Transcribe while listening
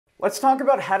Let's talk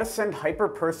about how to send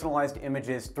hyper-personalized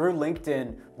images through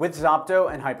LinkedIn with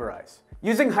Zopto and Hyperise.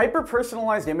 Using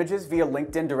hyper-personalized images via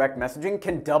LinkedIn direct messaging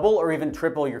can double or even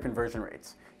triple your conversion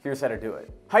rates. Here's how to do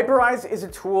it. Hyperise is a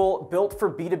tool built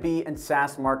for B2B and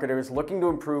SaaS marketers looking to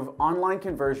improve online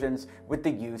conversions with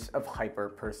the use of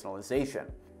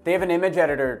hyper-personalization. They have an image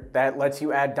editor that lets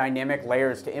you add dynamic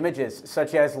layers to images,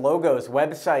 such as logos,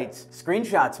 websites,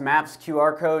 screenshots, maps,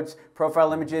 QR codes,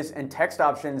 profile images, and text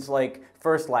options like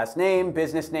first, last name,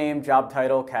 business name, job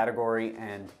title, category,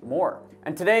 and more.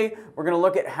 And today, we're going to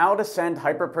look at how to send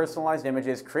hyper-personalized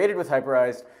images created with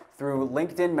Hyperise through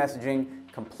LinkedIn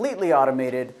messaging, completely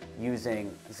automated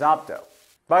using Zopto.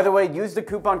 By the way, use the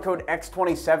coupon code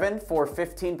X27 for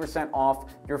 15%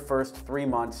 off your first 3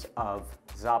 months of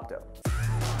Zopto.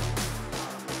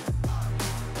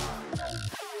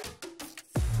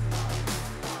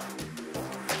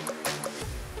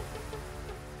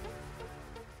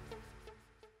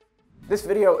 This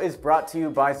video is brought to you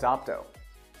by Zopto.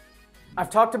 I've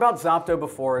talked about Zopto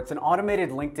before. It's an automated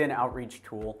LinkedIn outreach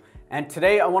tool. And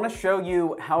today I want to show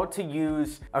you how to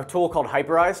use a tool called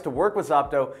Hyperise to work with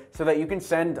Zopto so that you can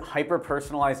send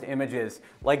hyper-personalized images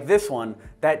like this one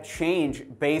that change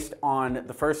based on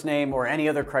the first name or any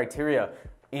other criteria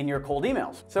in your cold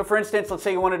emails. So for instance, let's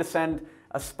say you wanted to send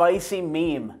a spicy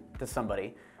meme to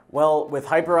somebody. Well, with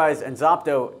Hyperise and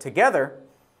Zopto together,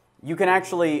 you can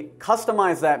actually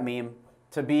customize that meme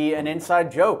to be an inside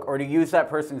joke or to use that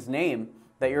person's name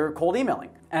that you're cold emailing.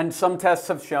 And some tests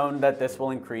have shown that this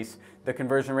will increase the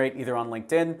conversion rate either on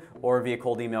LinkedIn or via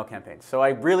cold email campaigns. So I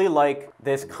really like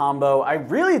this combo. I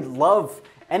really love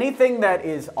anything that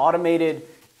is automated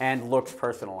and looks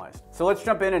personalized. So let's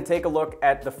jump in and take a look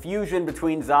at the fusion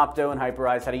between Zopto and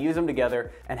Hyperise, how to use them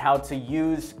together, and how to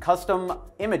use custom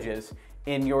images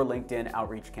in your LinkedIn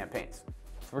outreach campaigns.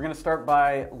 So we're gonna start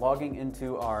by logging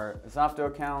into our Zopto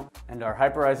account and our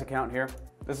Hyperise account here.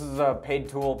 This is a paid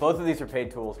tool. Both of these are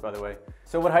paid tools, by the way.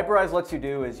 So what Hyperise lets you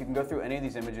do is you can go through any of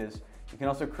these images. You can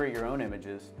also create your own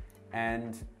images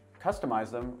and customize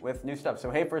them with new stuff.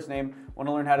 So hey, first name,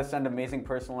 wanna learn how to send amazing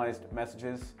personalized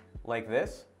messages like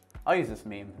this? I'll use this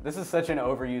meme. This is such an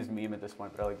overused meme at this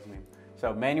point, but I like this meme.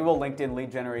 So manual LinkedIn lead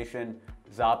generation,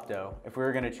 Zopto. If we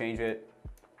were gonna change it,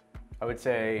 I would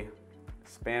say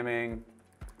spamming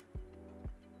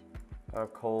a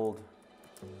cold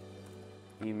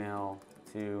email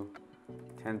to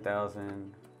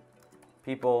 10,000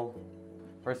 people,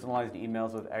 personalized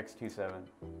emails with X27,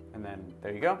 and then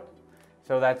there you go.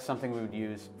 So that's something we would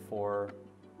use for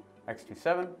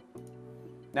X27.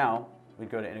 Now, we'd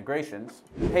go to integrations.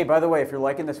 Hey, by the way, if you're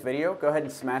liking this video, go ahead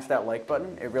and smash that like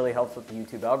button. It really helps with the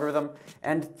YouTube algorithm.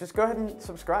 And just go ahead and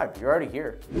subscribe. You're already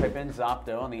here. Type in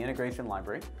Zopto on the integration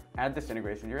library. Add this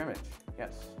integration to your image.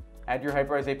 Yes. Add your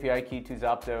Hyperise API key to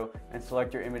Zopto and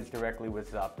select your image directly with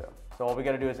Zopto. So all we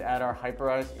gotta do is add our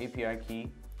Hyperise API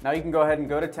key. Now you can go ahead and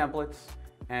go to templates,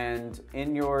 and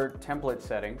in your template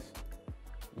settings,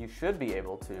 you should be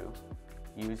able to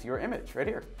use your image right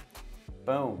here.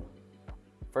 Boom.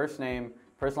 First name,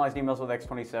 personalized emails with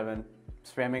X27,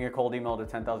 spamming a cold email to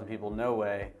 10,000 people, no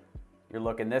way. You're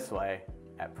looking this way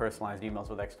at personalized emails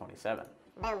with X27.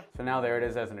 Boom. So now there it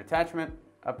is as an attachment,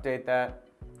 update that.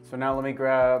 So now let me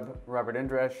grab Robert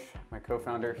Indresh, my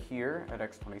co-founder here at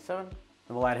X27, and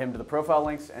we'll add him to the profile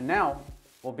links. And now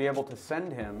we'll be able to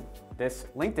send him this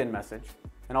LinkedIn message,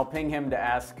 and I'll ping him to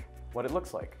ask what it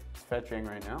looks like. It's fetching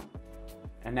right now.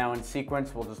 And now in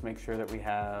sequence, we'll just make sure that we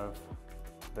have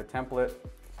the template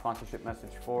sponsorship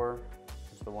message 4,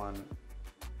 which is the one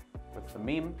with the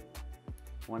meme,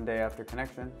 1 day after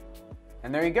connection.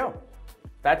 And there you go.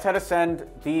 That's how to send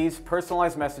these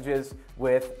personalized messages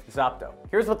with Zopto.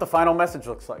 Here's what the final message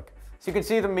looks like. So you can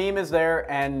see the meme is there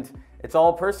and it's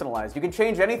all personalized. You can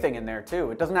change anything in there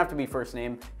too. It doesn't have to be first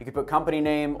name. You can put company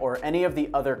name or any of the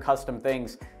other custom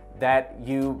things that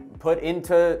you put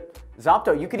into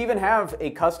Zopto. You could even have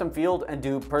a custom field and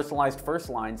do personalized first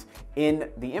lines in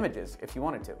the images if you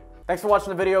wanted to. Thanks for watching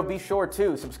the video. Be sure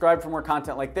to subscribe for more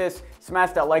content like this.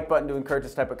 Smash that like button to encourage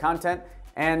this type of content.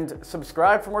 And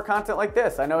subscribe for more content like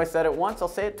this. I know I said it once, I'll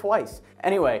say it twice.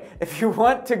 Anyway, if you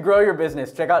want to grow your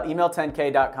business, check out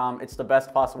email10k.com. It's the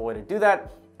best possible way to do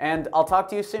that. And I'll talk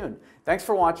to you soon. Thanks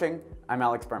for watching. I'm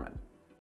Alex Berman.